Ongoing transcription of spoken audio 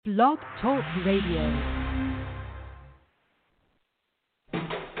Blog Talk Radio.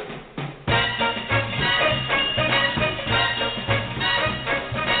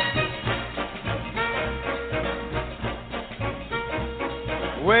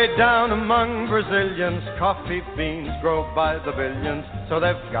 Way down among Brazilians, coffee beans grow by the billions, so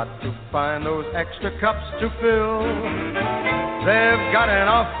they've got to find those extra cups to fill. They've got an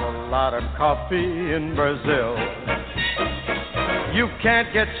awful lot of coffee in Brazil. You can't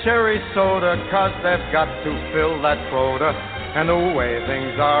get cherry soda, 'cause they've got to fill that quota, and the way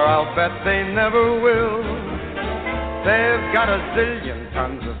things are, I'll bet they never will. They've got a zillion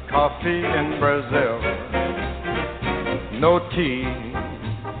tons of coffee in Brazil. No tea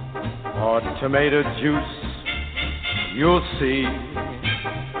or tomato juice, you'll see.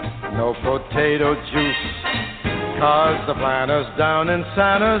 No potato juice, 'cause the planters down in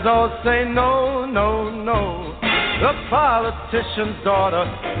Santa's all say no, no, no. The politician's daughter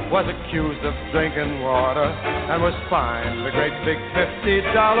was accused of drinking water and was fined a great big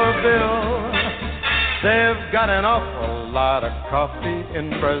 $50 bill. They've got an awful lot of coffee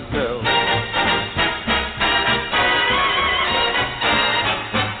in Brazil.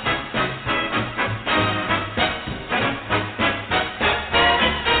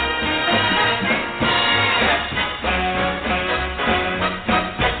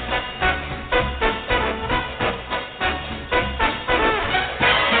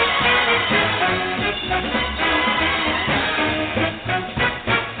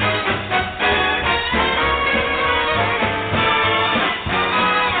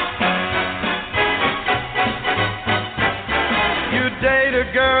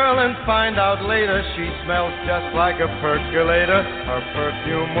 Find out later she smells just like a percolator. Her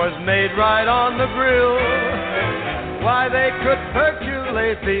perfume was made right on the grill. Why, they could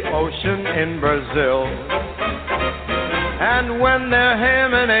percolate the ocean in Brazil. And when their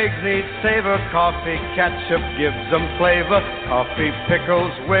ham and eggs need savor, coffee ketchup gives them flavor. Coffee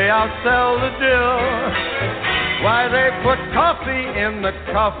pickles way outsell the dill. Why, they put coffee in the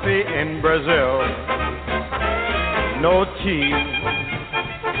coffee in Brazil. No tea,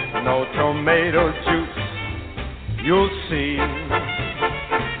 no tomato juice, you'll see.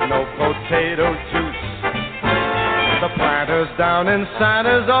 No potato juice. The planters down in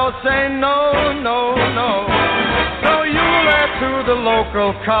Santa's all say no, no, no. So you'll add to the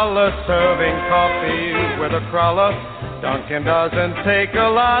local color, serving coffee with a crawler. Dunkin' doesn't take a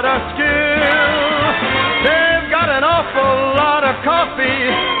lot of skill. They've got an awful lot of coffee,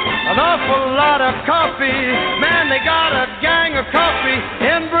 an awful lot of coffee. Man, they got a gang of coffee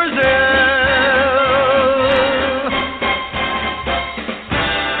in Brazil.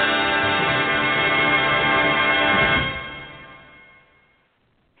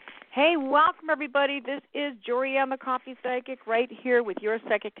 Hey, welcome everybody. This is Jorianne, the Coffee Psychic, right here with your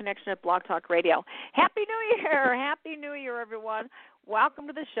Psychic Connection at Blog Talk Radio. Happy New Year! Happy New Year, everyone. Welcome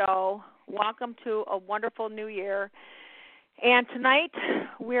to the show. Welcome to a wonderful new year. And tonight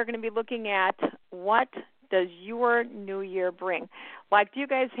we are going to be looking at what does your new year bring. Like, do you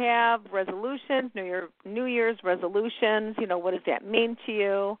guys have resolutions, New Year's resolutions? You know, what does that mean to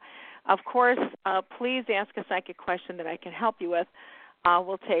you? Of course, please ask a psychic question that I can help you with.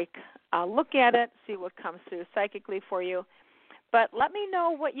 We'll take a look at it, see what comes through psychically for you. But let me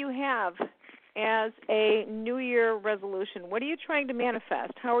know what you have as a New Year resolution. What are you trying to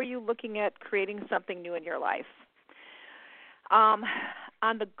manifest? How are you looking at creating something new in your life? On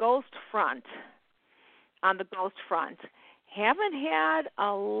the ghost front, haven't had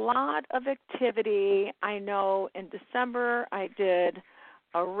a lot of activity. I know in December I did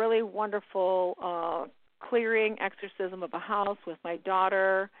a really wonderful clearing exorcism of a house with my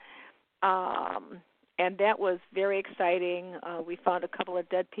daughter, and that was very exciting. We found a couple of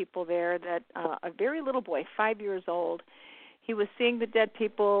dead people there that a very little boy, 5 years old, he was seeing the dead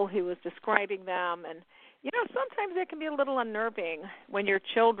people, he was describing them, and you know, sometimes it can be a little unnerving when your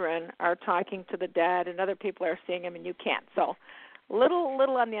children are talking to the dead and other people are seeing them and you can't. So a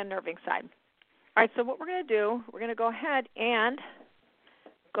little on the unnerving side. All right, so what we're going to do, we're going to go ahead and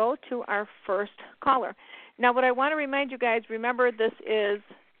go to our first caller. Now, what I want to remind you guys, remember this is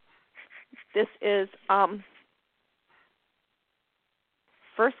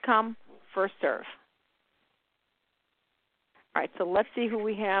first come, first serve. All right, so let's see who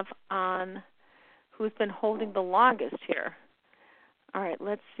we have on, who's been holding the longest here. All right,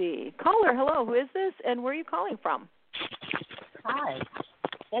 let's see. Caller, hello, who is this, and where are you calling from? Hi,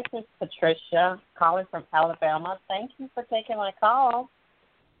 this is Patricia calling from Alabama. Thank you for taking my call.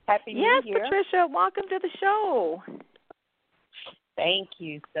 Happy New Year. Yes, Patricia, welcome to the show. Thank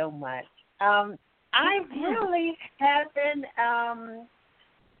you so much. I really haven't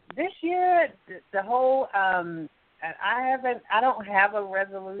this year, the whole I don't have a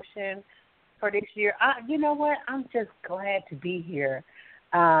resolution for this year. You know what? I'm just glad to be here.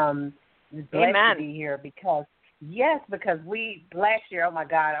 Glad Amen. to be here because last year, oh my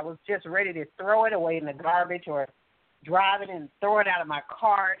God, I was just ready to throw it away in the garbage or drive it and throw it out of my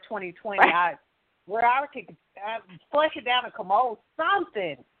car. 2020, I could flush it down a commode,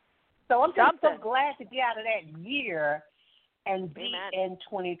 something. So I'm just so glad to be out of that year and be in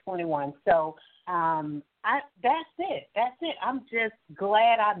 2021. So that's it. I'm just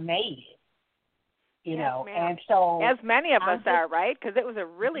glad I made it. You know, ma'am. And so as many of us are, right? Because it was a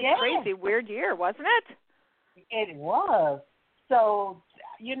really crazy, weird year, wasn't it? It was. So,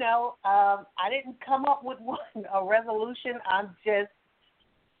 you know, I didn't come up with a resolution. I'm just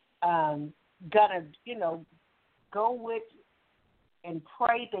gonna, you know, go with and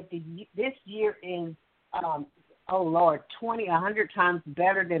pray that this year is, 100 times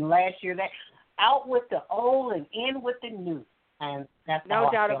better than last year. That out with the old and in with the new. And that's no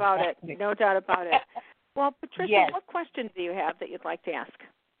doubt about it. No doubt about it. Well, Patricia, what questions do you have that you'd like to ask?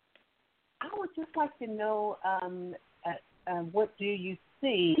 I would just like to know what do you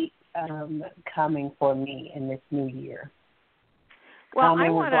see coming for me in this new year? Well, I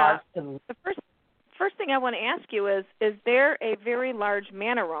want to. The first thing I want to ask you is there a very large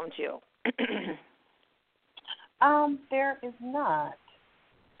man around you? There is not.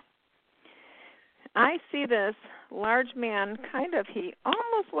 I see this large man, he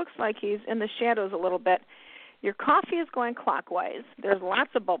almost looks like he's in the shadows a little bit. Your coffee is going clockwise. There's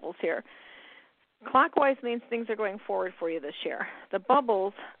lots of bubbles here. Clockwise means things are going forward for you this year. The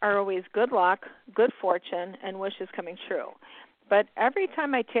bubbles are always good luck, good fortune, and wishes coming true. But every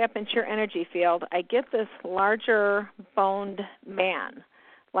time I tap into your energy field, I get this larger boned man,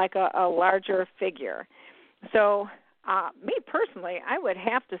 like a larger figure. So me personally, I would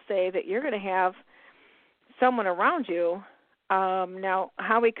have to say that you're going to have someone around you. Now,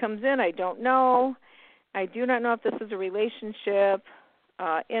 how he comes in, I don't know. I do not know if this is a relationship,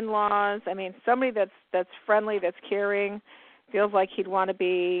 in-laws. I mean, somebody that's friendly, that's caring, feels like he'd want to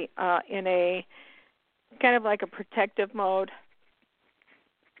be in a kind of like a protective mode.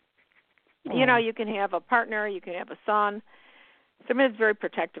 Mm. You know, you can have a partner, you can have a son, somebody that's very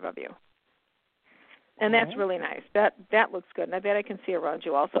protective of you. And that's really nice. That looks good, and I bet I can see around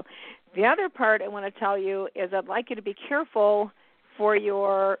you also. The other part I want to tell you is I'd like you to be careful for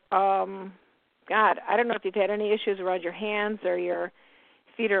your, I don't know if you've had any issues around your hands or your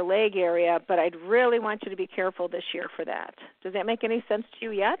feet or leg area, but I'd really want you to be careful this year for that. Does that make any sense to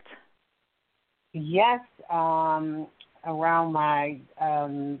you yet? Yes, around my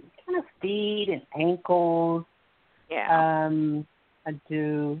kind of feet and ankles. Yeah. I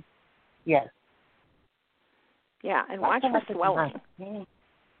do, yes. Yeah, and watch for swelling.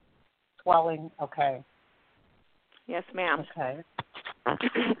 Swelling, okay. Yes, ma'am. Okay.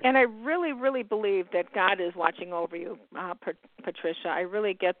 And I really, really believe that God is watching over you, Patricia. I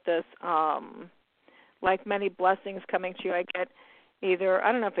really get this, like many blessings coming to you. I get either,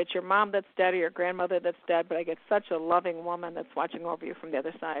 I don't know if it's your mom that's dead or your grandmother that's dead, but I get such a loving woman that's watching over you from the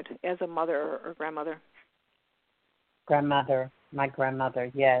other side as a mother or grandmother. Grandmother, my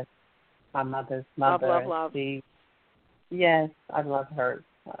grandmother, yes. My mother's mother. Love. Yes, I love her.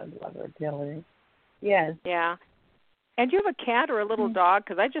 I love her dearly. Yes. Yeah. And do you have a cat or a little dog?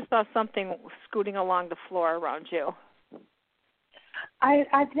 Because I just saw something scooting along the floor around you. I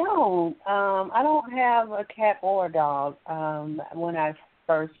don't. I don't have a cat or a dog. When I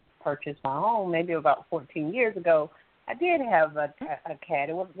first purchased my home, maybe about 14 years ago, I did have a cat.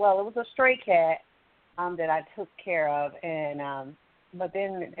 It was a stray cat that I took care of, and but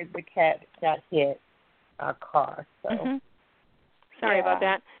then the cat got hit our car. So Sorry about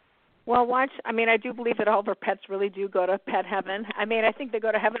that. Well, I do believe that all of our pets really do go to pet heaven. I mean, I think they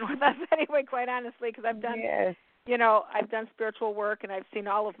go to heaven with us anyway, quite honestly, because I've done, I've done spiritual work, and I've seen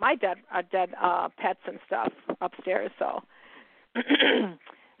all of my dead pets and stuff upstairs. So,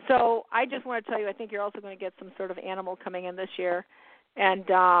 so I just want to tell you, I think you're also going to get some sort of animal coming in this year, and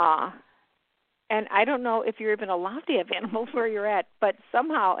I don't know if you're even allowed to have animals where you're at, but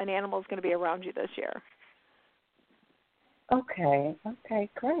somehow an animal is going to be around you this year. Okay,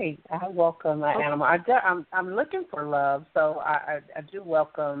 great. I welcome an animal. I'm looking for love, so I do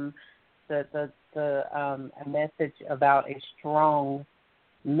welcome the a message about a strong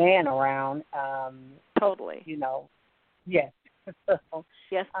man around. Totally. Yes.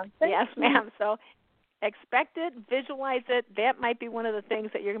 Yes, ma'am. So expect it, visualize it. That might be one of the things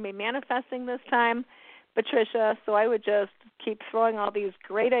that you're going to be manifesting this time, Patricia. So I would just keep throwing all these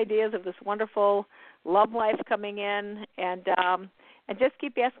great ideas of this wonderful love life coming in, and And just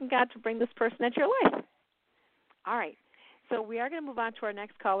keep asking God to bring this person into your life. All right. So we are going to move on to our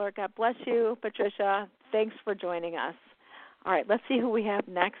next caller. God bless you, Patricia. Thanks for joining us. All right, let's see who we have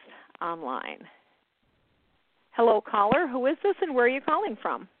next online. Hello, caller. Who is this and where are you calling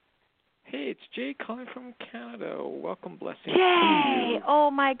from? Hey, it's Jay calling from Canada. Welcome, blessings to Jay! you.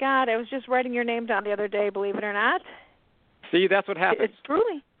 Oh, my God. I was just writing your name down the other day, believe it or not. See, that's what happens. It's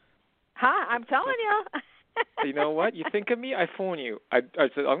truly. Huh? I'm telling you. You know what? You think of me, I phone you. I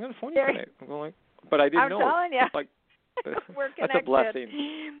said, I'm going to phone you tonight. I'm going, but I didn't know. I'm telling you. Like, We're connected. That's a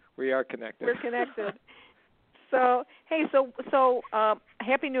blessing. We are connected. We're connected. So, hey,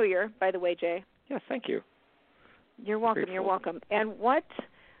 Happy New Year, by the way, Jay. Yes, thank you. You're welcome. You're welcome. And what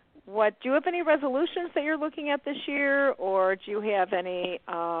do you have any resolutions that you're looking at this year, or do you have any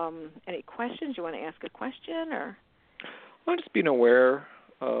questions? You want to ask a question, or? Well, just being aware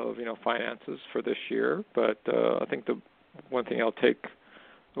of finances for this year, but I think the one thing I'll take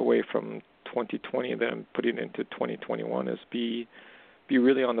away from 2020 and then putting it into 2021 is be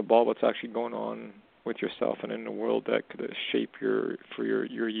really on the ball. What's actually going on with yourself and in the world that could shape your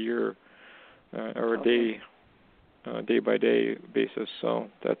year or a day by day basis. So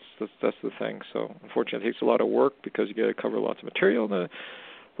that's the thing. So unfortunately, it takes a lot of work because you got to cover lots of material in a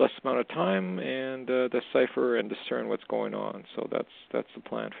less amount of time and decipher and discern what's going on. So that's the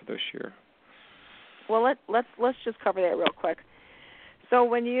plan for this year. Well, let's just cover that real quick. So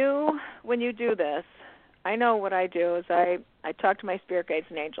when you do this, I know what I do is I talk to my spirit guides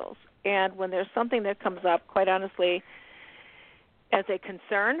and angels. And when there's something that comes up, quite honestly, as a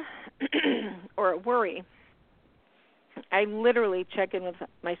concern or a worry, I literally check in with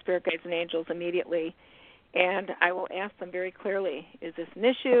my spirit guides and angels immediately, and I will ask them very clearly, is this an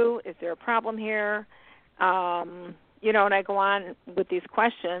issue? Is there a problem here? And I go on with these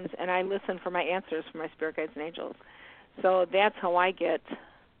questions, and I listen for my answers from my spirit guides and angels. So that's how I get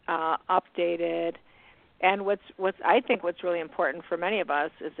updated. And what's really important for many of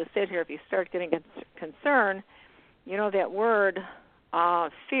us is to sit here. If you start getting concerned, that word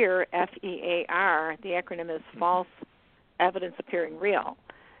fear, F-E-A-R, the acronym is false evidence appearing real.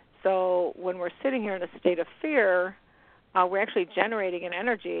 So when we're sitting here in a state of fear, we're actually generating an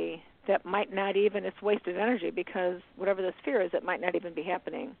energy that might not even, it's wasted energy because whatever this fear is, it might not even be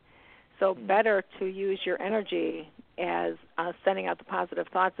happening. So better to use your energy as sending out the positive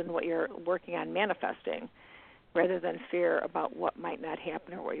thoughts and what you're working on manifesting rather than fear about what might not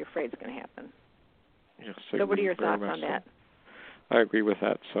happen or what you're afraid is going to happen. Yes, so what are your thoughts on that? I agree with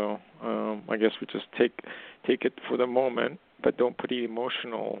that. So I guess we just take it for the moment, but don't put any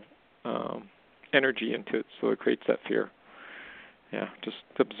emotional energy into it so it creates that fear. Yeah, just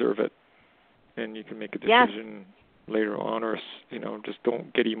observe it, and you can make a decision later on, or just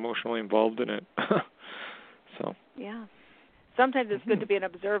don't get emotionally involved in it. So. Yeah. Sometimes it's good to be an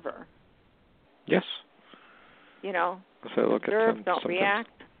observer. Yes. Observe, don't sometimes.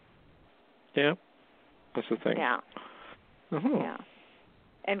 react. Yeah, that's the thing. Yeah. Uh-huh. Yeah.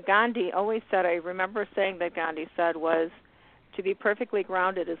 And Gandhi always said, I remember saying that Gandhi said was, to be perfectly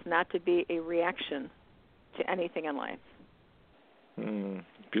grounded is not to be a reaction to anything in life.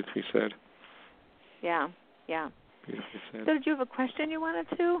 Beautifully said. Yeah, yeah. Beautifully said. So did you have a question you wanted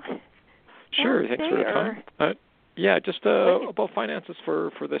to? Sure, thanks for your time. Yeah, just about finances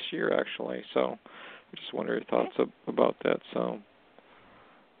for this year, actually. So I just wonder your thoughts about that. So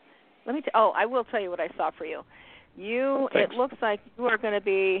let me. I will tell you what I saw for you. It looks like you are going to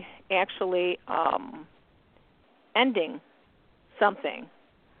be actually ending something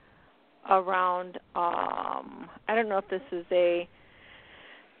around. I don't know if this is a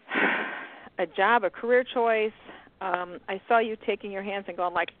job, a career choice. I saw you taking your hands and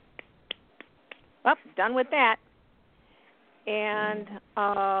going like, "Well, done with that," and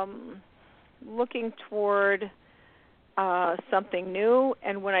looking toward something new.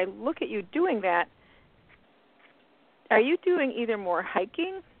 And when I look at you doing that, are you doing either more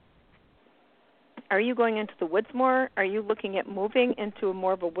hiking? Are you going into the woods more? Are you looking at moving into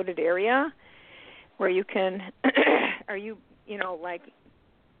more of a wooded area where you can, are you, like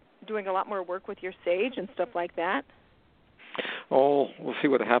doing a lot more work with your sage and stuff like that? Oh, we'll see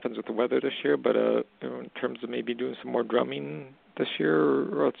what happens with the weather this year, but in terms of maybe doing some more drumming this year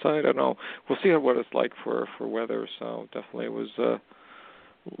or outside, I don't know. We'll see what it's like for weather. So definitely it was,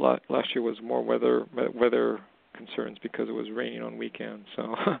 last year was more weather concerns because it was raining on weekends.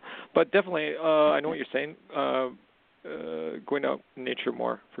 So, but definitely, I know what you're saying. Going out in nature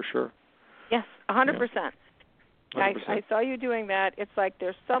more for sure. Yes, 100%. 100%. I saw you doing that. It's like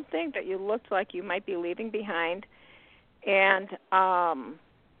there's something that you looked like you might be leaving behind, and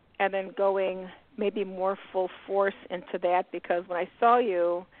then going maybe more full force into that, because when I saw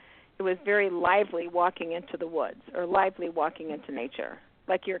you, it was very lively walking into the woods or lively walking into nature,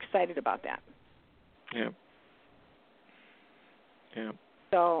 like you're excited about that. Yeah. Yeah.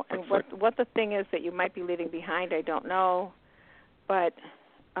 So, and what the thing is that you might be leaving behind, I don't know, but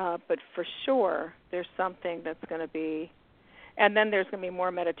for sure there's something that's going to be, and then there's going to be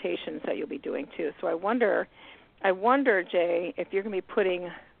more meditations that you'll be doing too. So I wonder, Jay, if you're going to be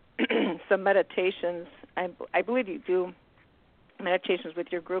putting some meditations. I believe you do meditations with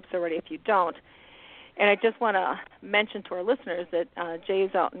your groups already. If you don't, and I just want to mention to our listeners that Jay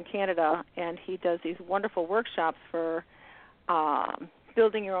is out in Canada, and he does these wonderful workshops for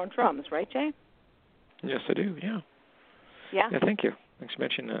building your own drums, right, Jay? Yes, I do, yeah. Yeah? Yeah, thank you. Thanks for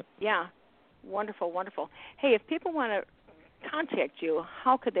mentioning that. Yeah, wonderful, wonderful. Hey, if people want to contact you,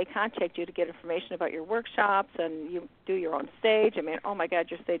 how could they contact you to get information about your workshops and you do your own stage? I mean, oh, my God,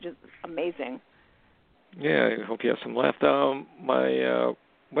 your stage is amazing. Yeah, I hope you have some left. My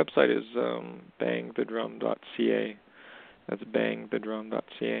website is bangthedrum.ca. That's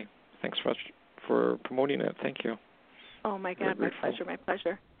bangthedrum.ca. Thanks for promoting that. Thank you. Oh, my God, my pleasure, my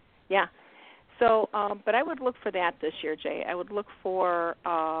pleasure. Yeah. So, but I would look for that this year, Jay. I would look for,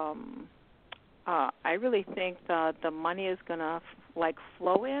 I really think the money is going to,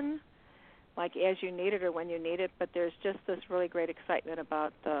 flow in, as you need it or when you need it, but there's just this really great excitement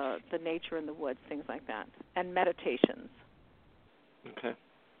about the nature in the woods, things like that, and meditations. Okay.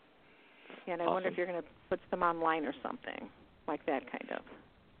 And I Awesome. wonder if you're going to put them online or something, like that kind of.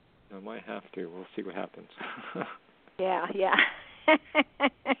 I might have to. We'll see what happens. Yeah.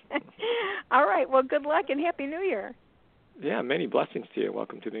 All right. Well, good luck and Happy New Year. Yeah, many blessings to you.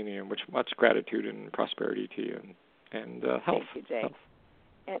 Welcome to the New Year. Much gratitude and prosperity to you, and health. Thank you, Jay. Health.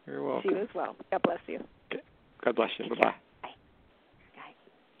 And you're welcome. To you as well. God bless you. Okay. God bless you. Bye-bye. Bye.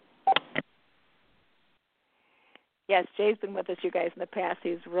 Yes, Jay's been with us, you guys, in the past.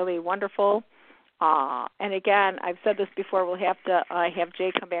 He's really wonderful. And again, I've said this before, we'll have to have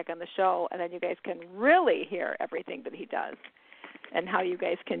Jay come back on the show, and then you guys can really hear everything that he does and how you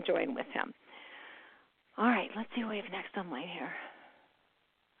guys can join with him. All right, let's see what we have next online here.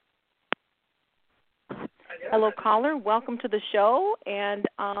 Hello, caller. Welcome to the show, and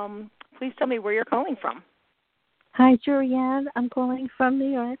please tell me where you're calling from. Hi, Jorianne. I'm calling from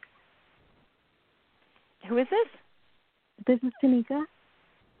New York. Who is this? This is Tamika.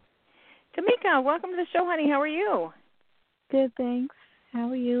 Tamika, welcome to the show, honey. How are you? Good, thanks. How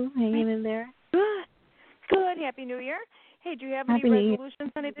are you? Hanging in there? Good. Good. Happy New Year. Hey, do you have any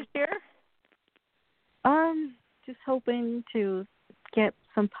resolutions, honey, this year? Just hoping to get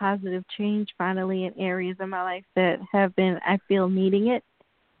some positive change finally in areas of my life that have been, I feel, needing it.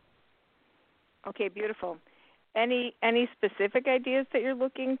 Okay, beautiful. Any specific ideas that you're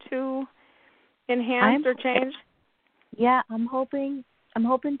looking to enhance or change? Yeah, I'm hoping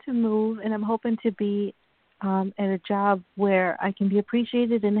to move, and I'm hoping to be at a job where I can be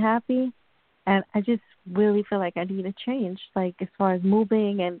appreciated and happy. And I just really feel like I need a change, like as far as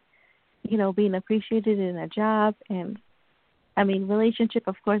moving and, being appreciated in a job. And, relationship,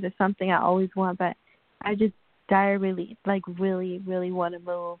 of course, is something I always want, but I just really want to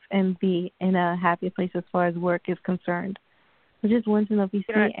move and be in a happy place as far as work is concerned. I just want to know if you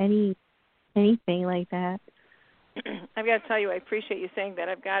see anything like that. I've got to tell you, I appreciate you saying that.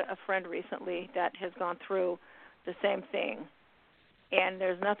 I've got a friend recently that has gone through the same thing, and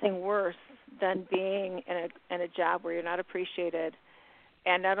there's nothing worse than being in a job where you're not appreciated,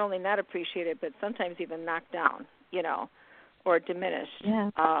 and not only not appreciated, but sometimes even knocked down, or diminished.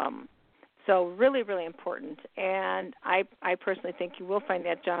 Yeah. So really, really important. And I personally think you will find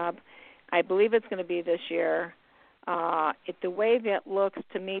that job. I believe it's going to be this year. The way that looks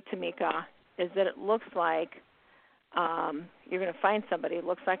to me, Tamika, is that it looks like you're going to find somebody who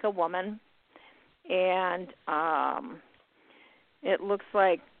looks like a woman, and it looks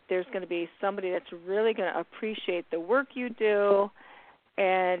like there's going to be somebody that's really going to appreciate the work you do,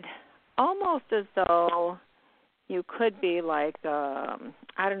 and almost as though you could be like, I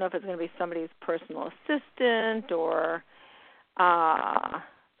don't know if it's going to be somebody's personal assistant or,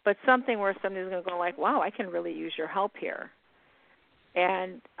 but something where somebody's going to go like, wow, I can really use your help here.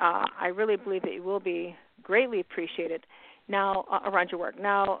 And I really believe that you will be greatly appreciated now around your work.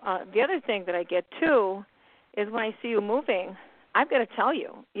 Now, the other thing that I get, too, is when I see you moving, I've got to tell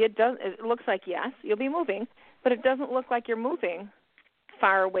you, it looks like, yes, you'll be moving, but it doesn't look like you're moving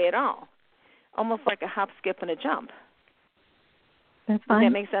far away at all, almost like a hop, skip, and a jump. That's fine.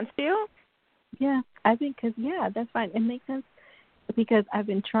 Does that make sense to you? Yeah, I think that's fine. It makes sense because I've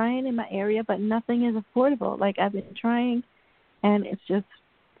been trying in my area, but nothing is affordable. Like, I've been trying, and it's just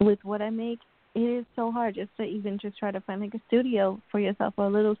with what I make, it is so hard just to even just try to find like a studio for yourself or a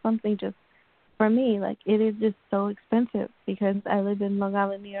little something just for me. Like it is just so expensive because I live in Long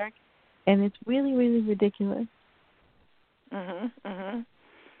Island, New York, and it's really, really ridiculous.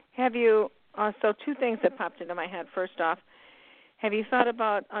 Have you? So two things that popped into my head. First off, have you thought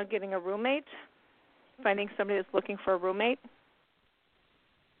about getting a roommate? Finding somebody that's looking for a roommate?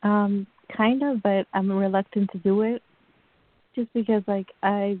 Kind of, but I'm reluctant to do it just because like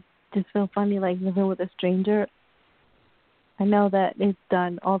I just feel funny like living with a stranger. I know that it's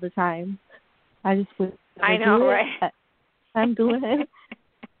done all the time. I just would. I know, right? I'm doing it,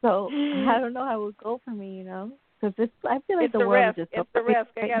 so I don't know how it would go for me, you know. Because I feel like it's the a world risk. is just it's a risk.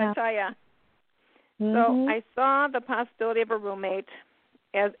 right I gotta now. tell you. Mm-hmm. So I saw the possibility of a roommate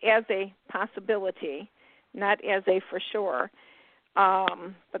as a possibility, not as a for sure.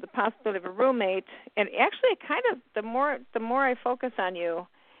 But the possibility of a roommate, and actually, kind of the more I focus on you,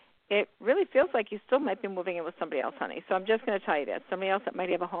 it really feels like you still might be moving in with somebody else, honey. So I'm just going to tell you that somebody else that might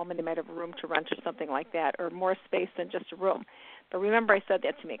have a home and they might have a room to rent or something like that, or more space than just a room. But remember, I said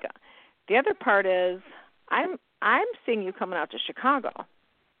that, Tamika. The other part is I'm seeing you coming out to Chicago.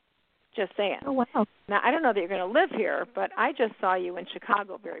 Just saying. Oh wow! Now I don't know that you're going to live here, but I just saw you in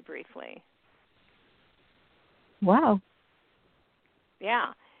Chicago very briefly. Wow. Yeah.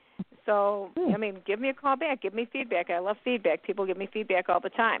 So, I mean, give me a call back. Give me feedback. I love feedback. People give me feedback all the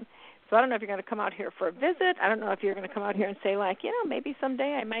time. So I don't know if you're going to come out here for a visit. I don't know if you're going to come out here and say, like, maybe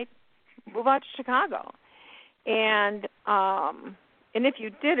someday I might move out to Chicago. And if you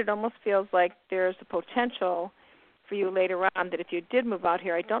did, it almost feels like there's a potential for you later on that if you did move out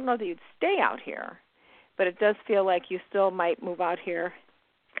here, I don't know that you'd stay out here, but it does feel like you still might move out here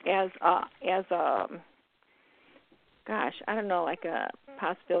as a gosh, I don't know, like a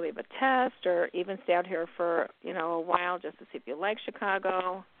possibility of a test, or even stay out here for, a while just to see if you like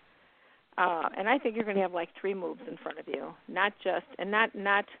Chicago. And I think you're going to have like 3 moves in front of you, not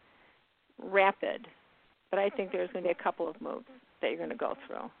rapid, but I think there's going to be a couple of moves that you're going to go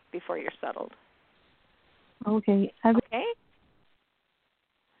through before you're settled. Okay. Okay?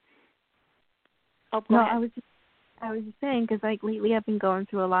 Oh, go ahead. I was just saying because like lately I've been going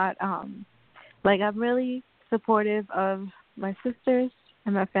through a lot. Like I'm really supportive of my sisters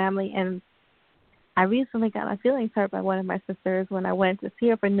and my family, and I recently got my feelings hurt by one of my sisters when I went to see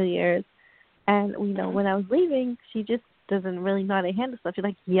her for New Year's, and when I was leaving, she just doesn't really know how to handle stuff. She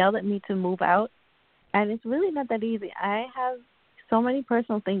like yelled at me to move out, and it's really not that easy. I have so many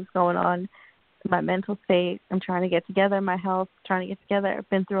personal things going on, my mental state. I'm trying to get together, my health, trying to get together. I've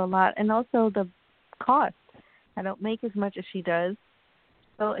been through a lot, and also the cost. I don't make as much as she does.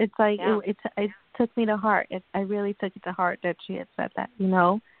 So it's like it took me to heart. I really took it to heart that she had said that, So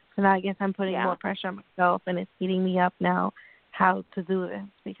now I guess I'm putting more pressure on myself, and it's eating me up now how to do this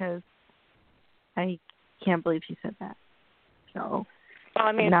because I can't believe she said that. So, well,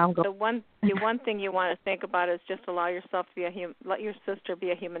 I mean, now the one thing you want to think about is just allow yourself to be let your sister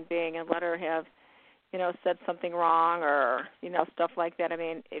be a human being, and let her have, said something wrong or stuff like that. I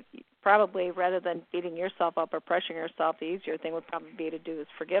mean, probably rather than beating yourself up or pressuring yourself, the easier thing would probably be to do is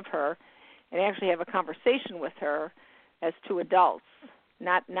forgive her, and actually have a conversation with her as 2 adults,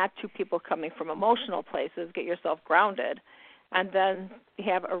 not 2 people coming from emotional places. Get yourself grounded, and then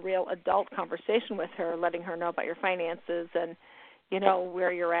have a real adult conversation with her, letting her know about your finances and,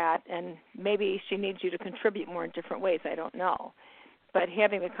 where you're at, and maybe she needs you to contribute more in different ways. I don't know. But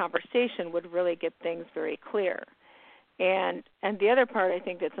having the conversation would really get things very clear. And the other part I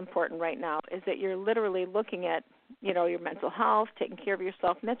think that's important right now is that you're literally looking at, your mental health, taking care of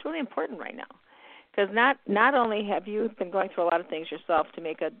yourself, and that's really important right now. Because not only have you been going through a lot of things yourself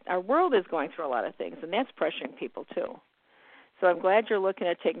our world is going through a lot of things, and that's pressuring people too. So I'm glad you're looking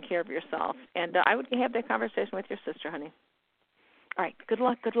at taking care of yourself. And I would have that conversation with your sister, honey. All right, good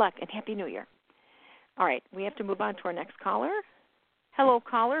luck, and Happy New Year. All right, we have to move on to our next caller. Hello,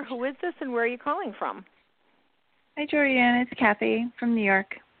 caller. Who is this, and where are you calling from? Hi, Jorianne. It's Kathy from New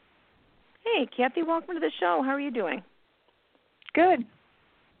York. Hey, Kathy, welcome to the show. How are you doing? Good.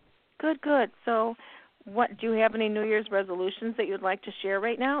 Good. So do you have any New Year's resolutions that you'd like to share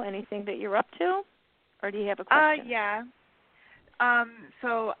right now? Anything that you're up to? Or do you have a question? Yeah.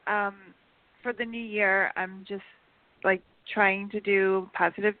 So for the new year, I'm just, trying to do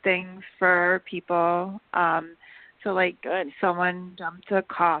positive things for people. So, good. Someone dumped a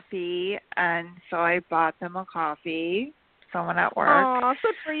coffee, and so I bought them a coffee, someone at work. Oh,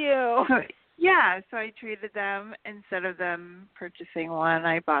 good for you. So I treated them. Instead of them purchasing one,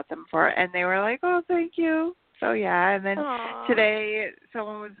 I bought them for it, and they were like, oh, thank you. So, and then today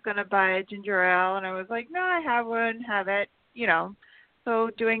someone was going to buy a ginger ale, and I was like, no, I have one, have it,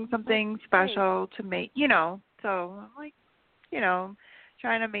 So doing something special to make, so I'm like,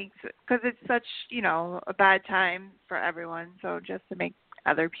 trying to make, because it's such, a bad time for everyone. So just to make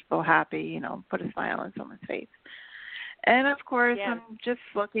other people happy, put a smile on someone's face. And of course, I'm just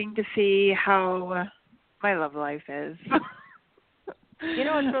looking to see how my love life is.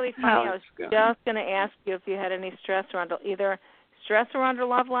 It's really funny. I was just going to ask you if you had any stress around either stress around your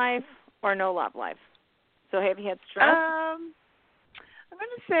love life or no love life. So have you had stress? I'm going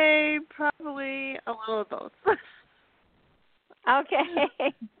to say probably a little of both.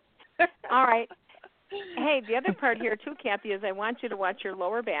 Okay. All right. Hey, the other part here too, Kathy, is I want you to watch your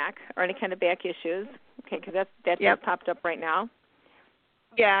lower back or any kind of back issues. Okay, because that just popped up right now.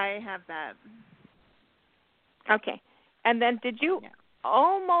 Yeah, I have that. Okay. And then did you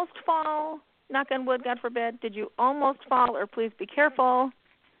almost fall? Knock on wood, God forbid. Did you almost fall, or please be careful?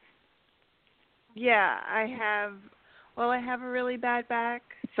 Yeah, I have. Well, I have a really bad back,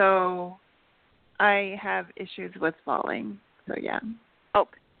 so I have issues with falling. So yeah. Oh,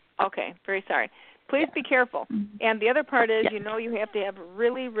 okay. Very sorry. Please be careful. Mm-hmm. And the other part is, you have to have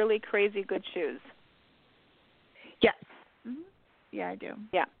really, really crazy good shoes. Yes. Mm-hmm. Yeah, I do.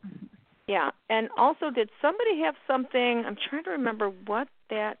 Yeah. Mm-hmm. Yeah. And also, did somebody have something? I'm trying to remember what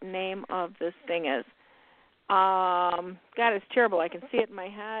that name of this thing is. God, it's terrible. I can see it in my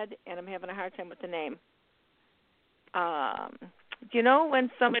head, and I'm having a hard time with the name. Do you know when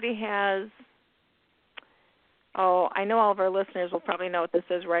somebody has... Oh, I know all of our listeners will probably know what this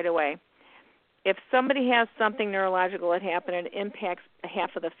is right away. If somebody has something neurological that happened and it impacts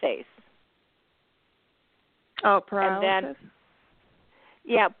half of the face. Oh, paralysis?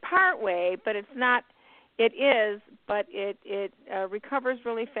 Part way, but it's not. It is, but it recovers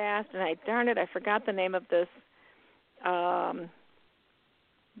really fast. And I forgot the name of this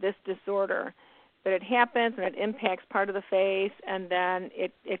this disorder. But it happens and it impacts part of the face, and then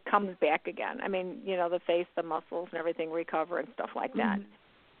it comes back again. I mean, the face, the muscles, and everything recover and stuff like that. Mm-hmm.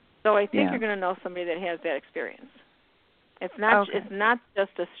 So I think you're going to know somebody that has that experience. It's not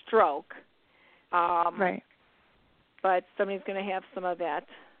just a stroke, right? But somebody's going to have some of that.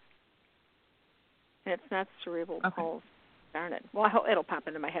 And it's not cerebral palsy. Darn it. Well, it'll pop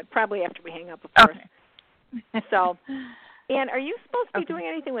into my head probably after we hang up, of course. Okay. So. And are you supposed to be doing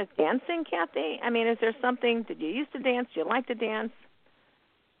anything with dancing, Kathy? I mean, is there something, did you used to dance? Do you like to dance?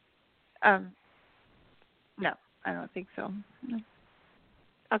 No, I don't think so. No.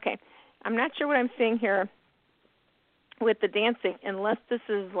 Okay. I'm not sure what I'm seeing here with the dancing, unless this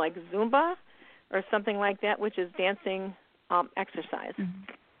is like Zumba or something like that, which is dancing exercise. Mm-hmm.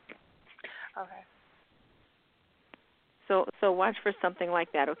 Okay. So watch for something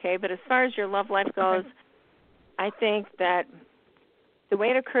like that, okay? But as far as your love life goes, I think that the way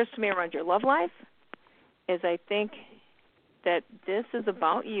it occurs to me around your love life is I think that this is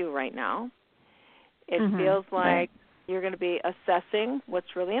about you right now. It feels like you're going to be assessing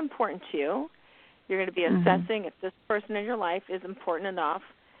what's really important to you. You're going to be assessing if this person in your life is important enough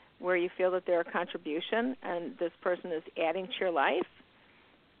where you feel that they're a contribution and this person is adding to your life.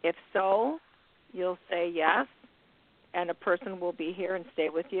 If so, you'll say yes, and a person will be here and stay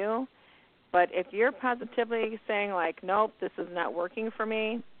with you. But if you're positively saying, like, nope, this is not working for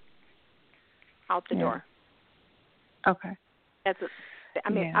me, out the door. Okay.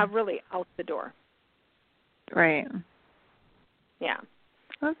 I'm really out the door. Right. Yeah.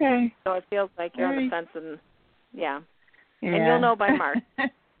 Okay. So it feels like you're on the fence, and and you'll know by March.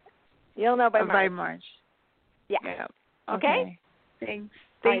 You'll know by March. By March. Yeah. Okay? Thanks.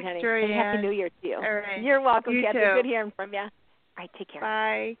 All right, honey. Jorianne. Happy New Year to you. All right. You're welcome, You Kathy. too. Good hearing from you. All right, take care.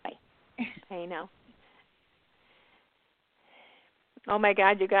 Bye. Bye. I know. Oh my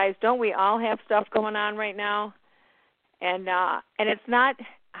God, you guys! Don't we all have stuff going on right now? And it's not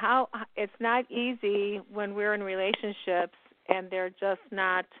easy when we're in relationships and they're just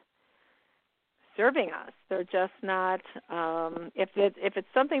not serving us. They're just not. If it's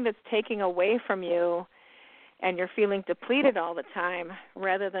something that's taking away from you, and you're feeling depleted all the time,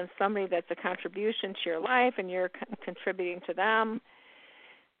 rather than somebody that's a contribution to your life and you're contributing to them.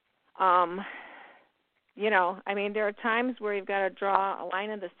 There are times where you've got to draw a line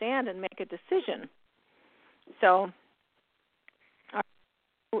in the sand and make a decision. So,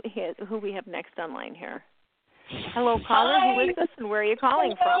 who we have next online here? Hello, caller. Hi. Who is this, and where are you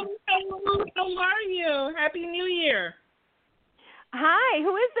calling from? Hello. How are you? Happy New Year. Hi.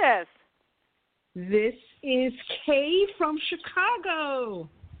 Who is this? This is Kay from Chicago.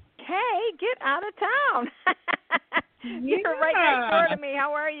 Kay, get out of town. You're right next door to me.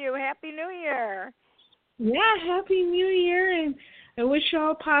 How are you? Happy New Year. Yeah, Happy New Year, and I wish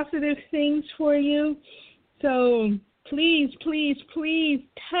all positive things for you. So please, please, please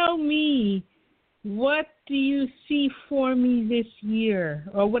tell me, what do you see for me this year,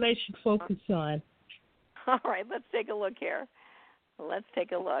 or what I should focus on? All right, let's take a look here. Let's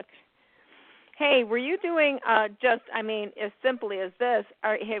take a look. Hey, were you doing as simply as this?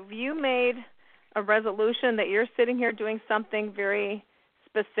 Have you made a resolution that you're sitting here doing something very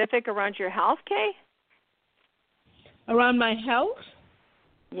specific around your health, Kay? Around my health?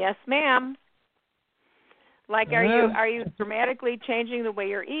 Yes, ma'am. Like, are you dramatically changing the way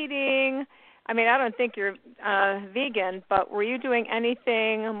you're eating? I mean, I don't think you're vegan, but were you doing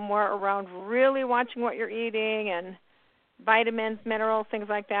anything more around really watching what you're eating and vitamins, minerals, things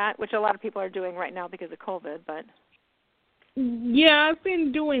like that, which a lot of people are doing right now because of COVID, but... Yeah, I've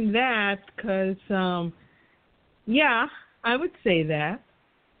been doing that because, I would say that.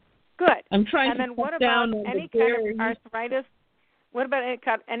 Good. I'm trying and to then what cut down about on any the dairy. kind of arthritis? What about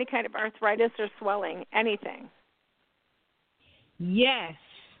any kind of arthritis or swelling? Anything? Yes.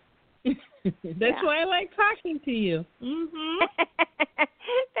 That's why I like talking to you. Mm-hmm.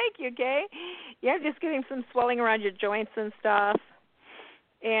 Thank you, Kay. Yeah, just getting some swelling around your joints and stuff.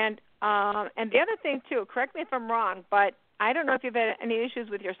 And the other thing, too, correct me if I'm wrong, but I don't know if you've had any issues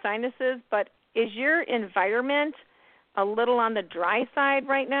with your sinuses, but is your environment a little on the dry side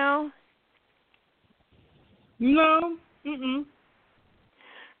right now? No. Mm-mm.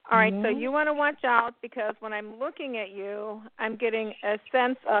 All right, so you want to watch out because when I'm looking at you, I'm getting a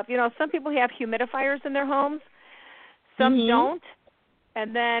sense of, some people have humidifiers in their homes, some don't.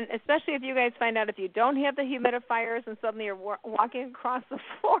 And then, especially if you guys find out if you don't have the humidifiers and suddenly you're walking across the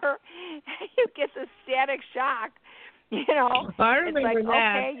floor, you get this static shock. I remember it's like,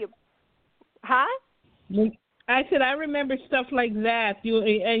 that. okay, huh? I said I remember stuff like that. You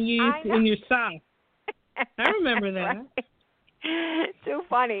in your socks. I remember that. Too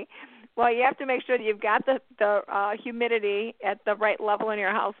funny. Well, you have to make sure that you've got the humidity at the right level in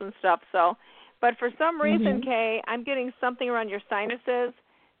your house and stuff. So, but for some reason, Kay, I'm getting something around your sinuses,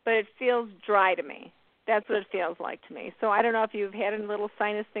 but it feels dry to me. That's what it feels like to me. So I don't know if you've had any little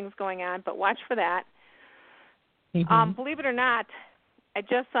sinus things going on, but watch for that. Believe it or not, I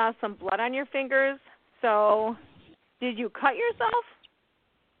just saw some blood on your fingers. So, did you cut yourself?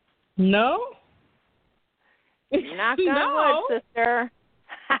 No. Knock on wood, sister.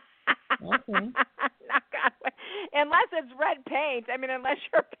 Okay. Knock on wood. Unless it's red paint. I mean, unless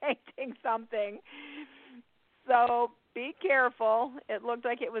you're painting something. So be careful. It looked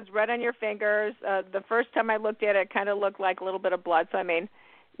like it was red on your fingers. The first time I looked at it, it kind of looked like a little bit of blood. So, I mean,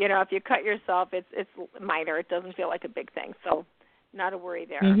 if you cut yourself, it's minor. It doesn't feel like a big thing. So not a worry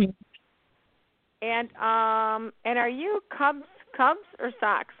there. And are you Cubs or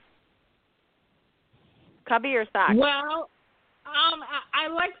Sox? Cubby or Sox? Well, I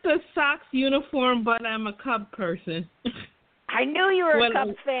like the Sox uniform, but I'm a Cub person. I knew you were a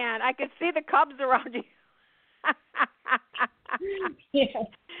Cubs fan. I could see the Cubs around you. Yeah.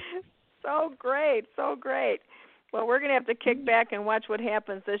 So great, so great. Well, we're going to have to kick back and watch what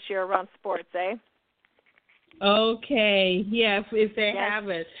happens this year around sports, eh? Okay, yeah, if they have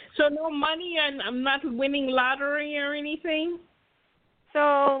it. So no money, and I'm not winning lottery or anything?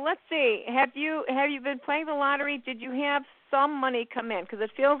 So let's see. Have you been playing the lottery? Did you have some money come in? Because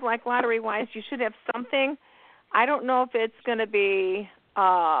it feels like lottery-wise you should have something. I don't know if it's going to be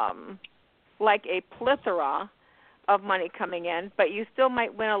like a plethora of money coming in, but you still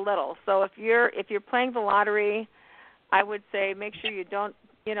might win a little. So if you're playing the lottery, I would say make sure you don't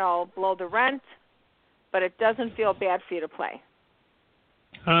blow the rent, but it doesn't feel bad for you to play.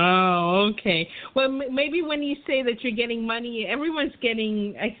 Oh, okay. Well, maybe when you say that you're getting money, everyone's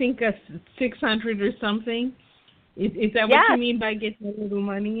getting, I think, a 600 or something. Is that what you mean by getting a little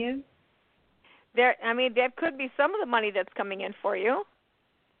money in? That could be some of the money that's coming in for you.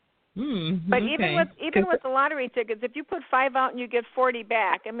 But okay. even with the lottery tickets, if you put 5 out and you get 40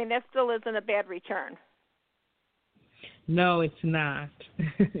 back, that still isn't a bad return. No, it's not.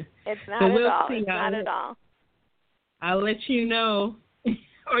 It's not at all. It's not at all. I'll let you know.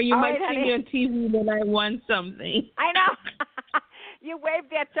 Or you might see me on TV that I won something. I know. You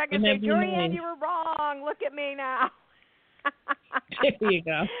waved that check and said, Jorianne, you were wrong. Look at me now. There you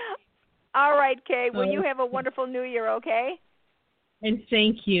go. All right, Kay. Well, you have a wonderful New Year, okay? And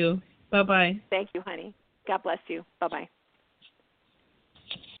thank you. Bye-bye. Thank you, honey. God bless you. Bye-bye.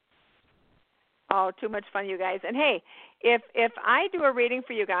 Oh, too much fun, you guys. And, hey, if I do a reading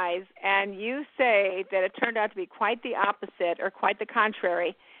for you guys and you say that it turned out to be quite the opposite or quite the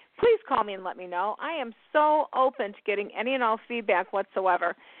contrary, please call me and let me know. I am so open to getting any and all feedback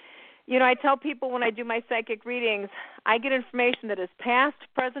whatsoever. I tell people when I do my psychic readings, I get information that is past,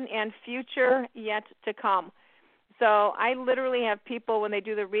 present, and future yet to come. So I literally have people, when they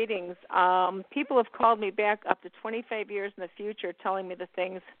do the readings, people have called me back up to 25 years in the future telling me the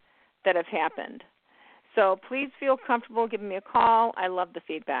things that have happened. So please feel comfortable giving me a call. I love the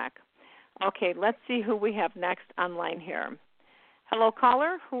feedback. Okay, let's see who we have next online here. Hello,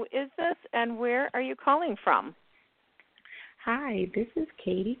 caller. Who is this, and where are you calling from? Hi, this is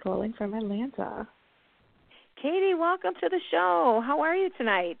Katie calling from Atlanta. Katie, welcome to the show. How are you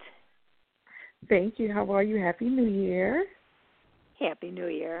tonight? Thank you. How are you? Happy New Year. Happy New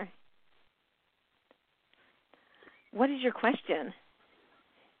Year. What is your question?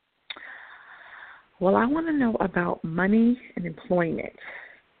 Well, I want to know about money and employment.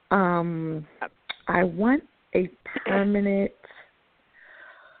 I want a permanent,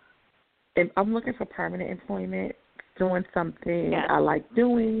 I'm looking for permanent employment, doing something I like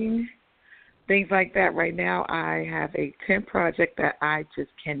doing, things like that. Right now I have a temp project that I just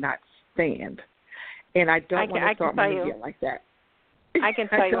cannot stand. And I don't want to start my new year like that. I can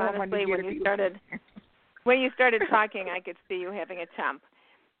tell you honestly, when you started talking, I could see you having a temp,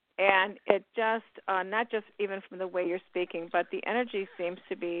 and it just not just even from the way you're speaking, but the energy seems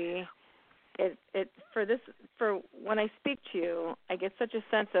to be for when I speak to you, I get such a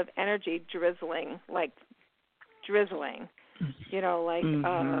sense of energy drizzling,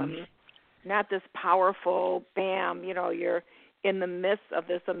 not this powerful bam. You're in the midst of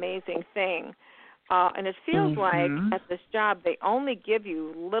this amazing thing. And it feels like at this job they only give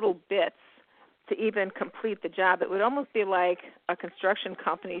you little bits to even complete the job. It would almost be like a construction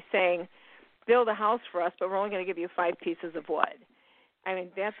company saying, build a house for us, but we're only going to give you 5 pieces of wood. I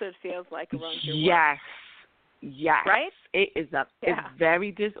mean, that's what it feels like around your work. Yes. Right? It's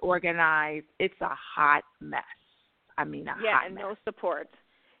very disorganized. It's a hot mess. I mean, hot mess. And no support.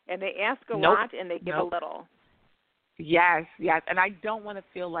 And they ask a lot and they give a little. Yes, and I don't want to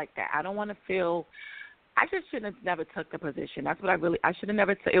feel like that. I don't want to feel. I just shouldn't have never took the position. That's what I should have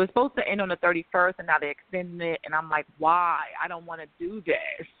never. It was supposed to end on the 31st, and now they're extending it, and I'm like, why? I don't want to do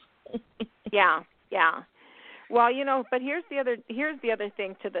this. Yeah. Well, but here's the other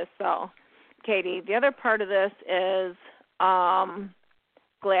thing to this, though, Katie. The other part of this is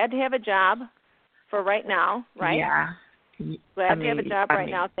glad to have a job for right now, right? Yeah. Glad to have a job right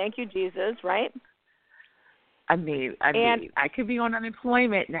now. Thank you, Jesus, right? I mean, I could be on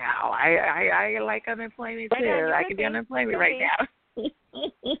unemployment now. I like unemployment too. I could be on unemployment right now.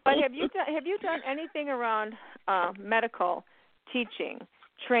 But have you done anything around medical, teaching,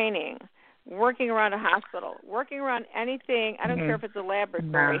 training, working around a hospital, working around anything? I don't care if it's a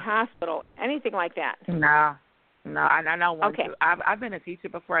laboratory, hospital, anything like that. No, I don't want to. I've been a teacher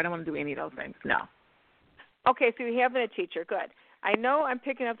before. I don't want to do any of those things. No. Okay, so you have been a teacher. Good. I know I'm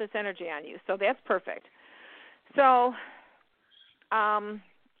picking up this energy on you, so that's perfect. So I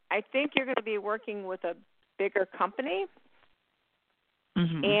think you're going to be working with a bigger company.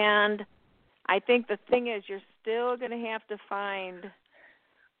 And I think the thing is you're still going to have to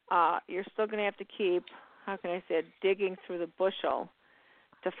keep, how can I say it, digging through the bushel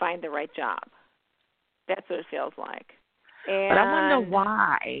to find the right job. That's what it feels like. And but I wonder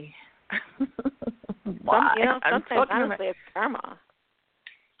why. Why? Sometimes honestly it's karma.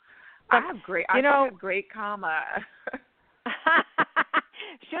 I have great karma.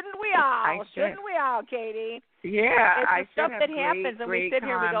 Shouldn't we all? Shouldn't we all, Katie? Yeah, it's the stuff that happens, and we sit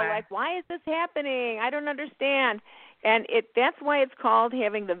here and we go like, "Why is this happening? I don't understand." And that's why it's called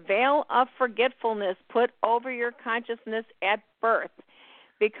having the veil of forgetfulness put over your consciousness at birth,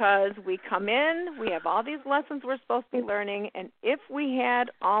 because we come in, we have all these lessons we're supposed to be learning, and if we had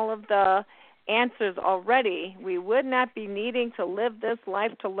all of the answers already, we would not be needing to live this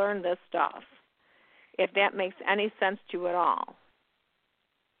life to learn this stuff, if that makes any sense to you at all.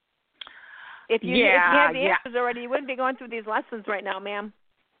 If you had the answers already, you wouldn't be going through these lessons right now, ma'am.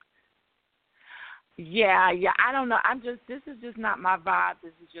 Yeah, I don't know. This is just not my vibe.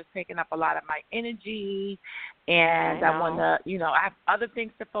 This is just taking up a lot of my energy, and I want to, I have other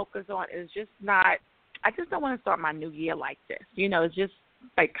things to focus on. It's just not, I just don't want to start my new year like this. It's just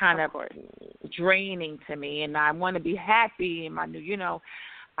like kind of draining to me, and I want to be happy in my new,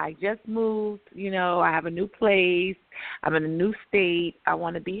 I just moved, I have a new place, I'm in a new state, I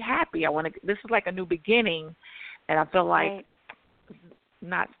want to be happy, this is like a new beginning, and I feel like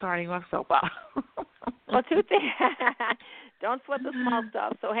not starting off so well. Well, 2 things, don't sweat the small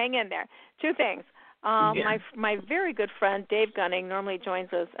stuff, so hang in there. 2 things, my very good friend Dave Gunning normally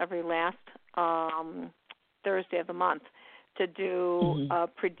joins us every last Thursday of the month to do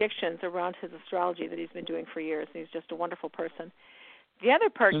predictions around his astrology that he's been doing for years. He's just a wonderful person. The other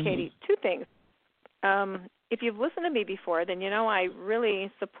part, Katie, 2 things. If you've listened to me before, then you know I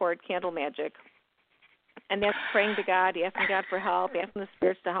really support candle magic and that's praying to God, asking God for help, asking the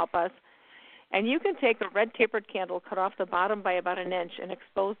spirits to help us. And you can take a red tapered candle, cut off the bottom by about an inch, and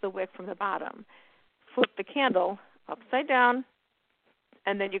expose the wick from the bottom. Flip the candle upside down,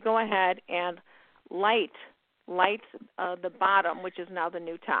 and then you go ahead and light the bottom, which is now the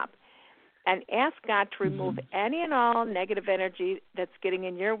new top, and ask God to remove any and all negative energy that's getting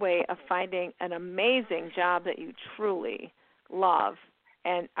in your way of finding an amazing job that you truly love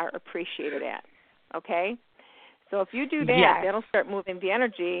and are appreciated at, okay? So if you do that, that'll start moving the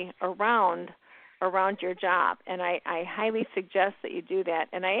energy around your job, and I highly suggest that you do that,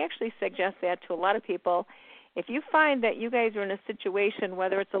 and I actually suggest that to a lot of people. If you find that you guys are in a situation,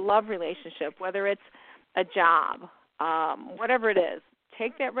 whether it's a love relationship, whether it's a job, whatever it is,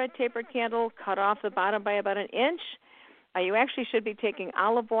 take that red tapered candle, cut off the bottom by about an inch. You actually should be taking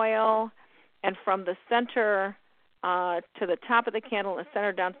olive oil, and from the center to the top of the candle, and the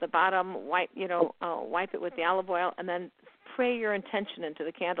center down to the bottom, wipe it with the olive oil, and then pray your intention into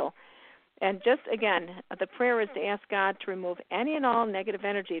the candle. And just, again, the prayer is to ask God to remove any and all negative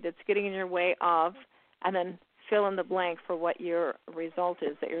energy that's getting in your way of, and then fill in the blank for what your result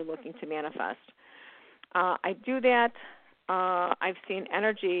is that you're looking to manifest. I do that. I've seen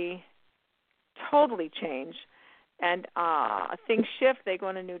energy totally change, and things shift. They go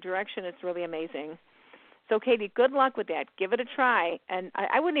in a new direction. It's really amazing. So, Katie, good luck with that. Give it a try. And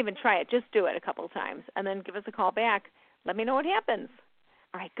I wouldn't even try it. Just do it a couple of times, and then give us a call back. Let me know what happens.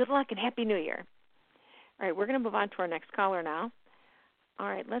 All right, good luck and Happy New Year. All right, we're going to move on to our next caller now. All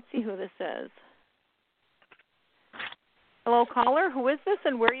right, let's see who this is. Hello, caller. Who is this,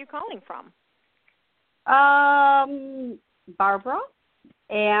 and where are you calling from? Barbara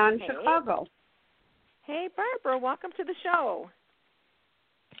and Chicago. Hey, Barbara, welcome to the show.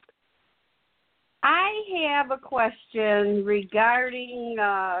 I have a question regarding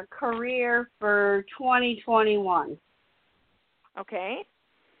career for 2021. Okay.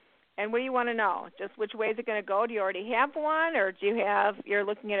 And what do you want to know? Just which way is it going to go? Do you already have one, or you're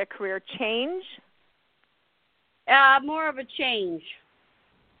looking at a career change? More of a change.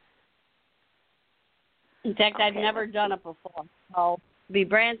 In fact, I've never done it before, so it'll be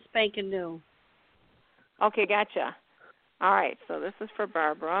brand spanking new. Okay, gotcha. All right, so this is for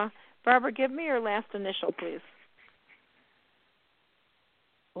Barbara. Barbara, give me your last initial, please.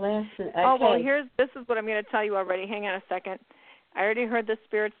 Okay. Oh, well, this is what I'm going to tell you already. Hang on a second. I already heard the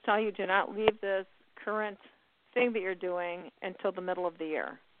spirits tell you do not leave this current thing that you're doing until the middle of the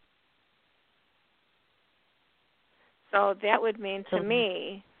year. So that would mean to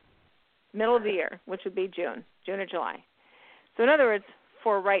me middle of the year, which would be June or July. So in other words,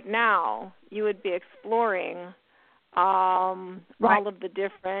 for right now, you would be exploring all of the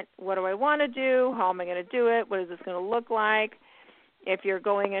different, what do I want to do? How am I going to do it? What is this going to look like? If you're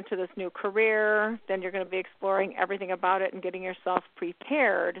going into this new career, then you're going to be exploring everything about it and getting yourself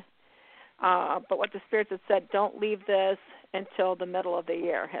prepared. But what the spirits have said, don't leave this until the middle of the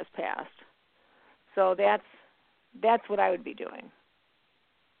year has passed. So that's what I would be doing.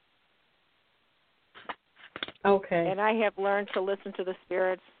 Okay. And I have learned to listen to the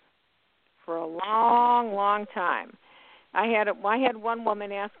spirits for a long, long time. I had one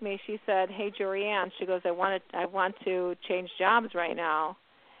woman ask me. She said, "Hey, Jorianne," she goes, "I want to change jobs right now."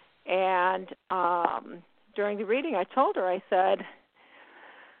 And during the reading, I told her, I said,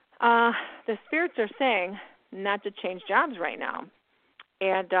 "The spirits are saying not to change jobs right now."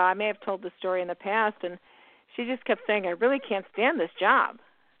 And I may have told the story in the past, and she just kept saying, "I really can't stand this job."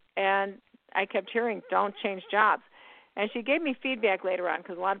 And I kept hearing, "Don't change jobs." And she gave me feedback later on,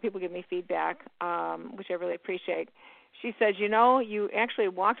 because a lot of people give me feedback, which I really appreciate. She says, you actually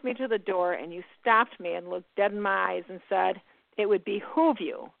walked me to the door and you stopped me and looked dead in my eyes and said, it would behoove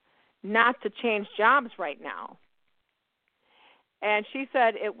you not to change jobs right now. And she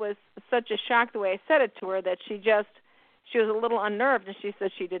said it was such a shock the way I said it to her that she was a little unnerved, and she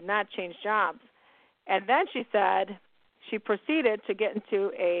said she did not change jobs. And then she said she proceeded to get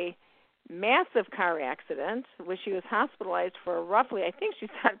into a massive car accident, where she was hospitalized for roughly, I think she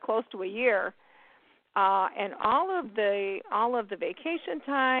said, close to a year. And all of the vacation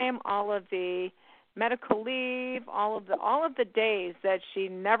time, all of the medical leave, all of the days that she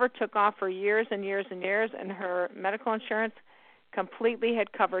never took off for years and years and years, and her medical insurance completely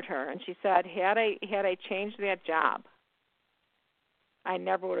had covered her. And she said, had I changed that job, I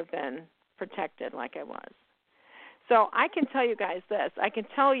never would have been protected like I was. So I can tell you guys this. I can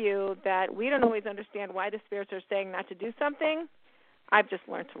tell you that we don't always understand why the spirits are saying not to do something. I've just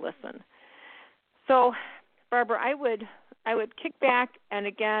learned to listen. So, Barbara, I would kick back, and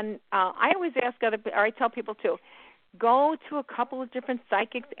again, I always I tell people too, go to a couple of different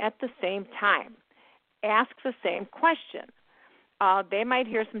psychics at the same time. ask the same question. They might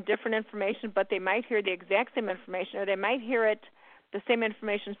hear some different information, but they might hear the exact same information, or they might hear it, the same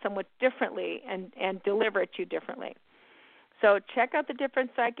information somewhat differently and deliver it to you differently. So check out the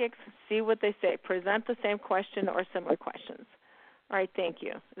different psychics, see what they say. Present the same question or similar questions. All right, thank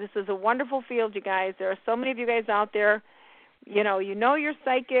you. This is a wonderful field, you guys. There are so many of you guys out there. You know you're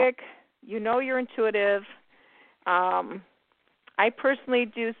psychic. You know you're intuitive. I personally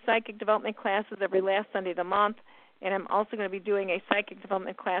do psychic development classes every last Sunday of the month, and I'm also going to be doing a psychic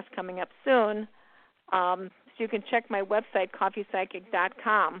development class coming up soon. So you can check my website,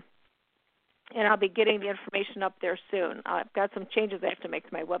 coffeepsychic.com, and I'll be getting the information up there soon. I've got some changes I have to make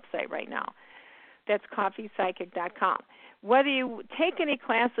to my website right now. That's coffeepsychic.com. Whether you take any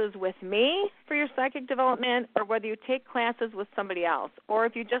classes with me for your psychic development, or whether you take classes with somebody else, or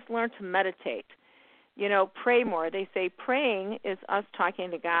if you just learn to meditate, pray more. They say praying is us talking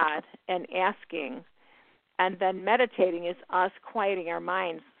to God and asking, and then meditating is us quieting our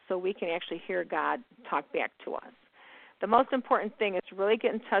minds so we can actually hear God talk back to us. The most important thing is to really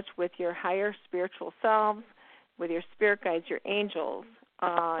get in touch with your higher spiritual selves, with your spirit guides, your angels,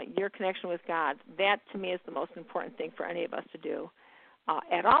 your connection with God. That, to me, is the most important thing for any of us to do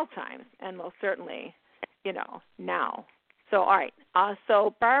at all times, and most certainly, now. So, all right.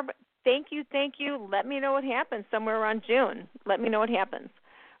 So, Barb, thank you. Let me know what happens somewhere around June. Let me know what happens.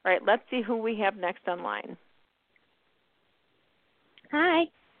 All right, let's see who we have next online. Hi.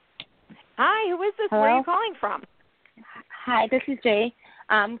 Hi, who is this? Hello? Where are you calling from? Hi, this is Jay.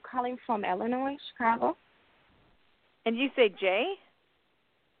 I'm calling from Illinois, Chicago. And you say Jay?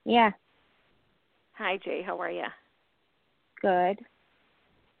 Yeah. Hi, Jay. How are you? Good.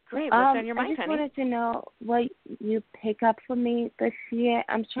 Great. What's on your mind, I just honey? wanted to know what you pick up for me this year.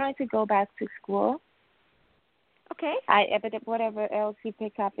 I'm trying to go back to school. Okay. But whatever else you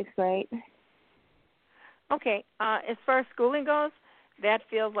pick up is great. Okay. As far as schooling goes, that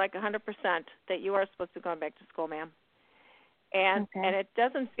feels like 100% that you are supposed to be going back to school, ma'am. And it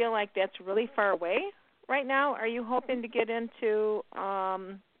doesn't feel like that's really far away right now. Are you hoping to get into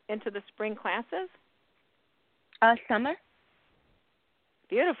the spring classes? Summer.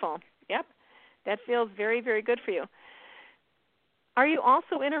 Beautiful. Yep. That feels very, very good for you. Are you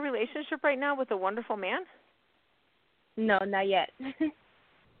also in a relationship right now with a wonderful man? No, not yet.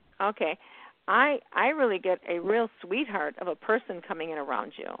 Okay. I really get a real sweetheart of a person coming in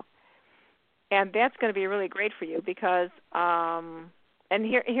around you. And that's going to be really great for you because, and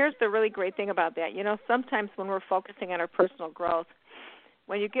here's the really great thing about that. Sometimes when we're focusing on our personal growth,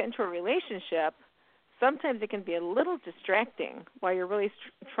 when you get into a relationship, sometimes it can be a little distracting while you're really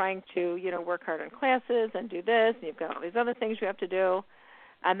trying to, work hard on classes and do this, and you've got all these other things you have to do.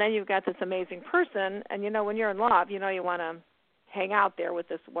 And then you've got this amazing person, and, when you're in love, you want to hang out there with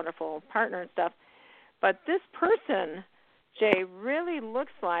this wonderful partner and stuff. But this person, Jay, really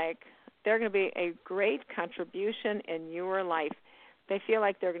looks like they're going to be a great contribution in your life. They feel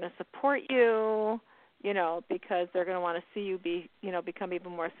like they're going to support you, because they're going to want to see you become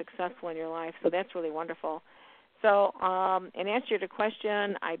even more successful in your life. So that's really wonderful. So in answer to your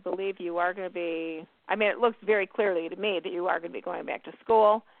question, I believe you are going to be, it looks very clearly to me that you are going to be going back to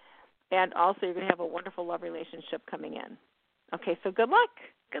school, and also you're going to have a wonderful love relationship coming in. Okay, so good luck.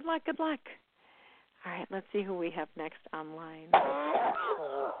 Good luck. All right, let's see who we have next online.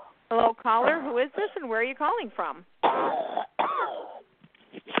 Hello, caller. Who is this, and where are you calling from?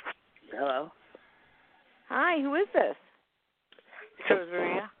 Hello. Hi, who is this?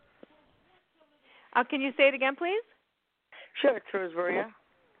 Maria. Can you say it again, please? Sure, Maria.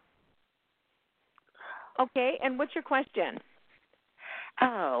 Okay, and what's your question?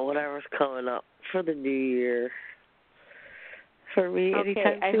 Oh, whatever's coming up for the new year. For me,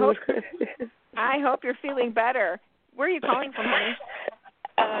 okay, anytime soon. I hope you're feeling better. Where are you calling from, honey?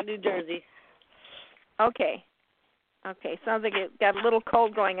 New Jersey. Okay, sounds like you got a little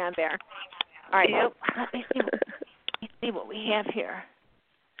cold going on there. All right, yep. Let me see what we have here.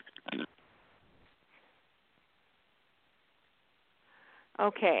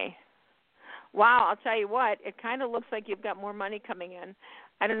 Okay. Wow, I'll tell you what, it kind of looks like you've got more money coming in.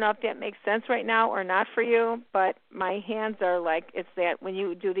 I don't know if that makes sense right now or not for you, but my hands are like, it's that when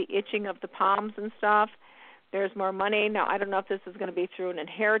you do the itching of the palms and stuff, there's more money. Now, I don't know if this is going to be through an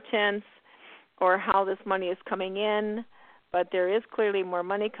inheritance or how this money is coming in, but there is clearly more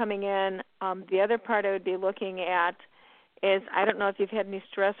money coming in. The other part I would be looking at is, I don't know if you've had any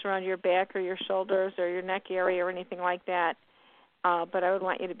stress around your back or your shoulders or your neck area or anything like that, but I would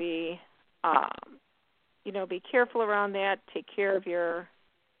want you to be, be careful around that. Take care of your,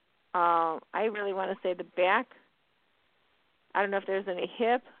 I really want to say the back. I don't know if there's any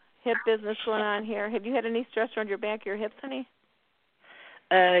hip hip business going on here. Have you had any stress around your back, your hips, honey?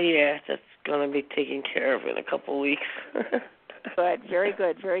 Yeah, that's going to be taken care of in a couple of weeks. Good, very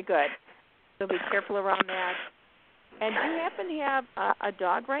good, very good. So be careful around that. And do you happen to have a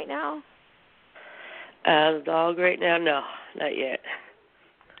dog right now? The dog right now? No, not yet.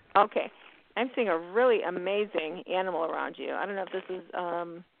 Okay. I'm seeing a really amazing animal around you. I don't know if this is,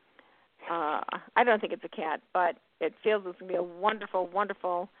 I don't think it's a cat, but it feels it's going to be a wonderful,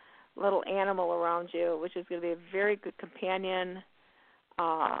 wonderful little animal around you, which is going to be a very good companion.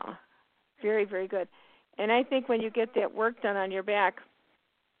 Very, very good. And I think when you get that work done on your back,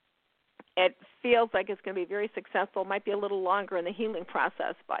 it feels like it's going to be very successful. It might be a little longer in the healing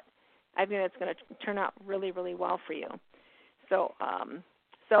process, but I think it's going to turn out really, really well for you. So,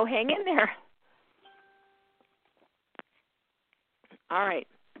 so hang in there. All right.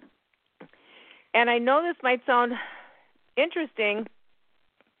 And I know this might sound interesting.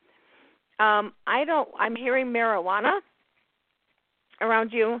 I'm hearing marijuana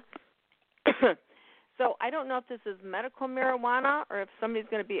around you. So I don't know if this is medical marijuana or if somebody's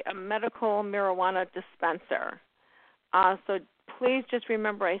going to be a medical marijuana dispenser. So please just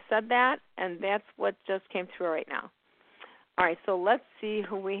remember I said that, and that's what just came through right now. All right, so let's see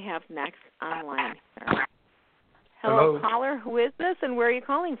who we have next online here. Hello, caller. Who is this, and where are you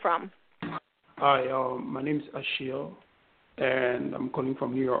calling from? Hi, my name is Ashil, and I'm calling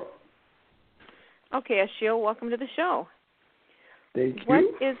from New York. Okay, Ashil, welcome to the show. Thank you. What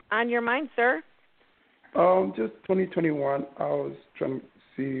is on your mind, sir? Just 2021, I was trying to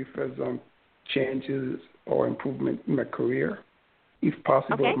see if there's changes or improvement in my career, if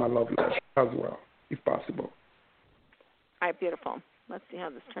possible, okay. My love life as well, if possible. All right, beautiful. Let's see how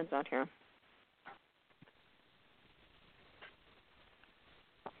this turns out here.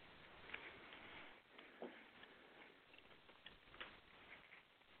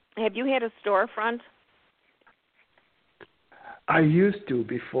 Have you had a storefront? I used to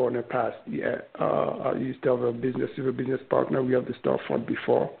before in the past, yeah. I used to have a business partner. We have the storefront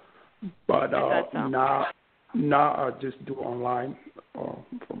before. But now I just do online.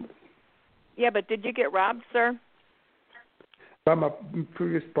 Yeah, but did you get robbed, sir? By my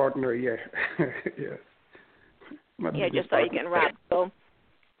previous partner, yeah. Yes. Yeah, just saw you getting robbed. So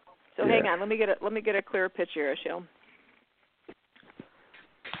yeah. Hang on, let me get a clearer picture, Ashil.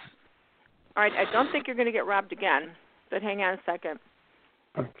 All right, I don't think you're going to get robbed again, but hang on a second.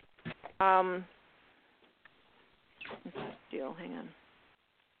 Okay. Deal, hang on.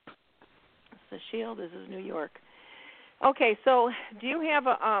 It's the Shield. This is New York. Okay, so do you have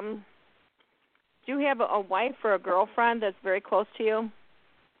a wife or a girlfriend that's very close to you?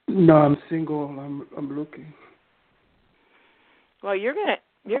 No, I'm single. I'm looking. Well, you're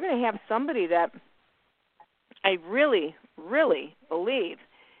gonna have somebody that I really, really believe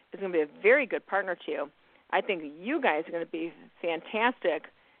is going to be a very good partner to you. I think you guys are going to be fantastic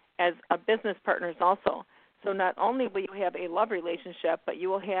as a business partners also. So not only will you have a love relationship, but you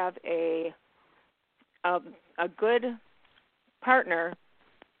will have a good partner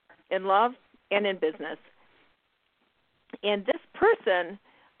in love and in business. And this person,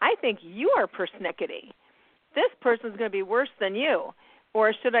 I think you are persnickety. This person's going to be worse than you,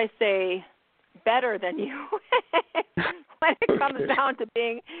 or should I say better than you when it comes down to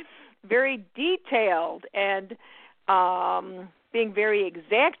being very detailed and being very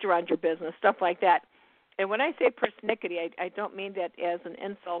exact around your business, stuff like that. And when I say persnickety, I don't mean that as an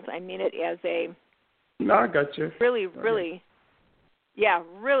insult. I mean it as a no, I got you. Really, really, yeah,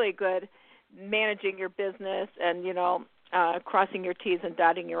 really good managing your business and, crossing your T's and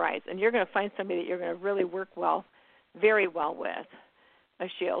dotting your I's. And you're going to find somebody that you're going to really work very well with,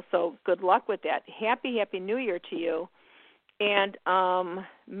 Ashil. So good luck with that. Happy New Year to you. And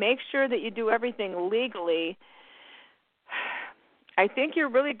make sure that you do everything legally. I think you're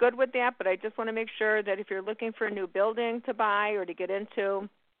really good with that, but I just want to make sure that if you're looking for a new building to buy or to get into,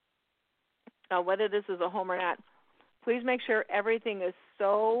 whether this is a home or not, please make sure everything is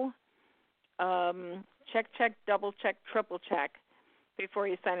so check, double check, triple check before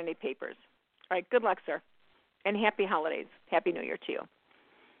you sign any papers. All right, good luck, sir, and happy holidays. Happy New Year to you.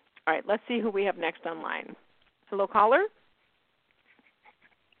 All right, let's see who we have next online. Hello, caller?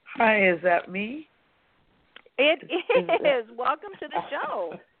 Hi, is that me? It is. Welcome to the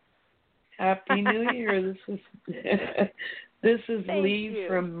show. Happy New Year. This is Thank Lee you.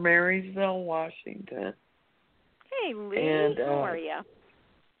 from Marysville, Washington. Hey, Lee. And, how are you?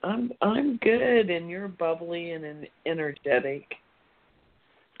 I'm good, and you're bubbly and energetic.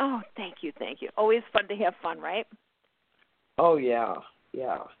 Oh, thank you. Always fun to have fun, right? Oh yeah.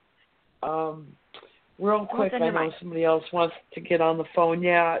 Real quick, I know somebody else wants to get on the phone.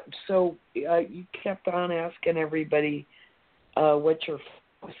 Yeah, so you kept on asking everybody what's your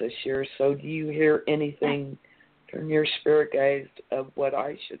focus this year. So do you hear anything from your spirit guides of what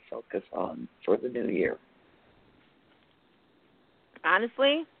I should focus on for the new year?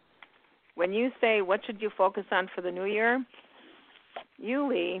 Honestly, when you say what should you focus on for the new year, you,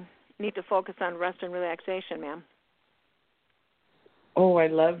 Lee, need to focus on rest and relaxation, ma'am. Oh, I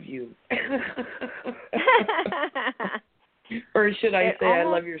love you. Or should I say I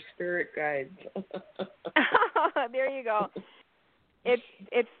love your spirit guides? There you go.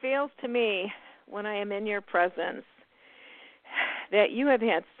 It feels to me when I am in your presence that you have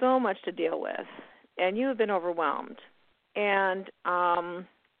had so much to deal with and you have been overwhelmed. And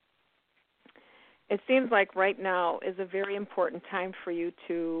it seems like right now is a very important time for you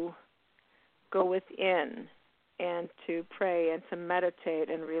to go within and to pray and to meditate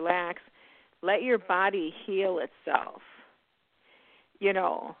and relax. Let your body heal itself,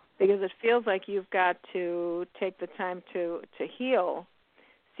 because it feels like you've got to take the time to heal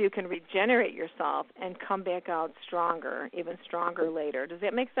so you can regenerate yourself and come back out stronger, even stronger later. Does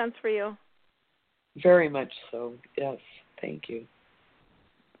that make sense for you? Very much so, yes. Thank you.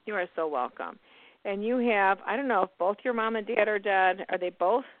 You are so welcome. And you have, I don't know if both your mom and dad are dead. Are they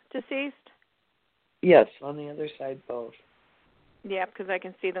both deceased? Yes, on the other side, both. Yeah, because I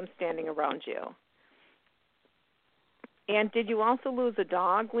can see them standing around you. And did you also lose a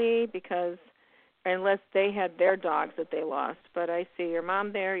dog, Lee? Because unless they had their dogs that they lost. But I see your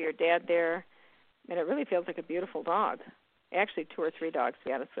mom there, your dad there, and it really feels like a beautiful dog. Actually, 2 or 3 dogs, to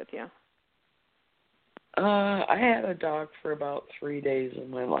be honest with you. I had a dog for about 3 days of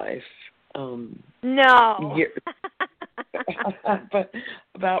my life. No. But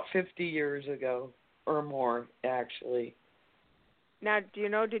about 50 years ago or more, actually. Now, do you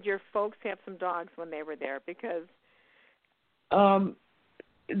know, did your folks have some dogs when they were there? Because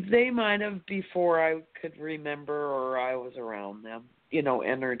they might have before I could remember or I was around them,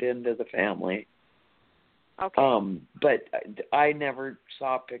 entered into the family. Okay. But I never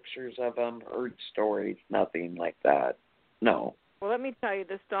saw pictures of them, heard stories, nothing like that. No. Well, let me tell you,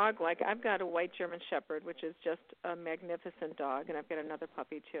 this dog, I've got a white German Shepherd, which is just a magnificent dog, and I've got another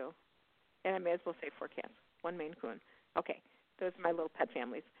puppy, too. And I may as well say 4 cats, 1 Maine Coon. Okay, those are my little pet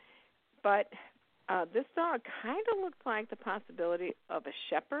families. But this dog kind of looked like the possibility of a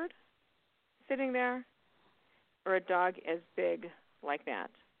shepherd sitting there or a dog as big like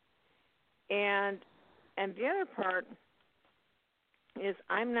that. And the other part is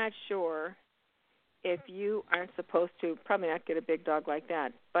I'm not sure if you aren't supposed to, probably not get a big dog like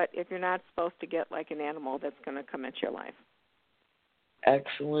that, but if you're not supposed to get like an animal that's going to come into your life.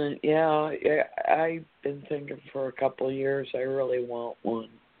 Excellent. Yeah, I've been thinking for a couple of years I really want one.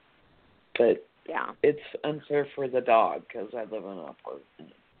 But yeah, it's unfair for the dog because I live in an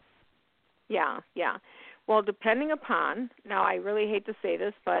apartment. Yeah. Well, depending upon, now I really hate to say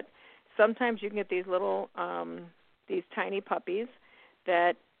this, but sometimes you can get these little, these tiny puppies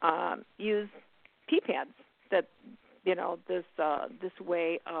that use pee pads. That this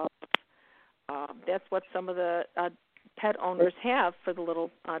way of that's what some of the pet owners have for the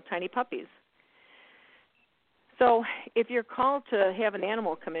little tiny puppies. So if you're called to have an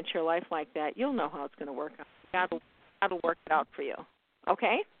animal come into your life like that, you'll know how it's going to work out. That'll work it out for you.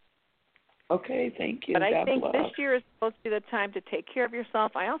 Okay? Okay, thank you. But I God think bless. this year is supposed to be the time to take care of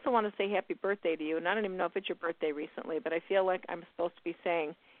yourself. I also want to say happy birthday to you, and I don't even know if it's your birthday recently, but I feel like I'm supposed to be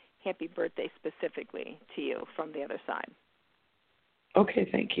saying happy birthday specifically to you from the other side. Okay,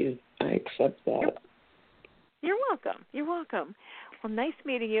 thank you. I accept that. You're welcome. You're welcome. Well, nice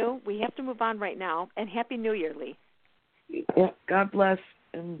meeting you. We have to move on right now, and Happy New Year, Lee. Yeah, God bless,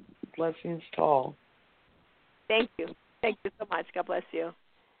 and blessings to all. Thank you. Thank you so much. God bless you.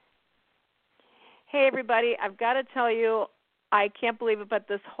 Hey, everybody, I've got to tell you, I can't believe it, but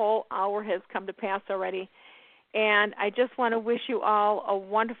this whole hour has come to pass already. And I just want to wish you all a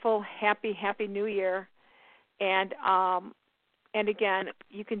wonderful, happy New Year. And again,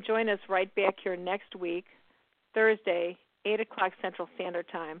 you can join us right back here next week, Thursday, 8 o'clock Central Standard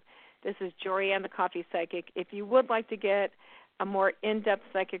Time. This is Jorianne, the Coffee Psychic. If you would like to get a more in-depth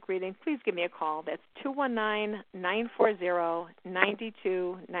psychic reading, please give me a call. That's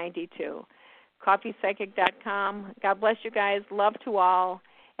 219-940-9292. CoffeePsychic.com. God bless you guys. Love to all.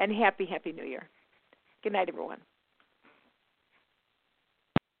 And happy New Year. Good night, everyone.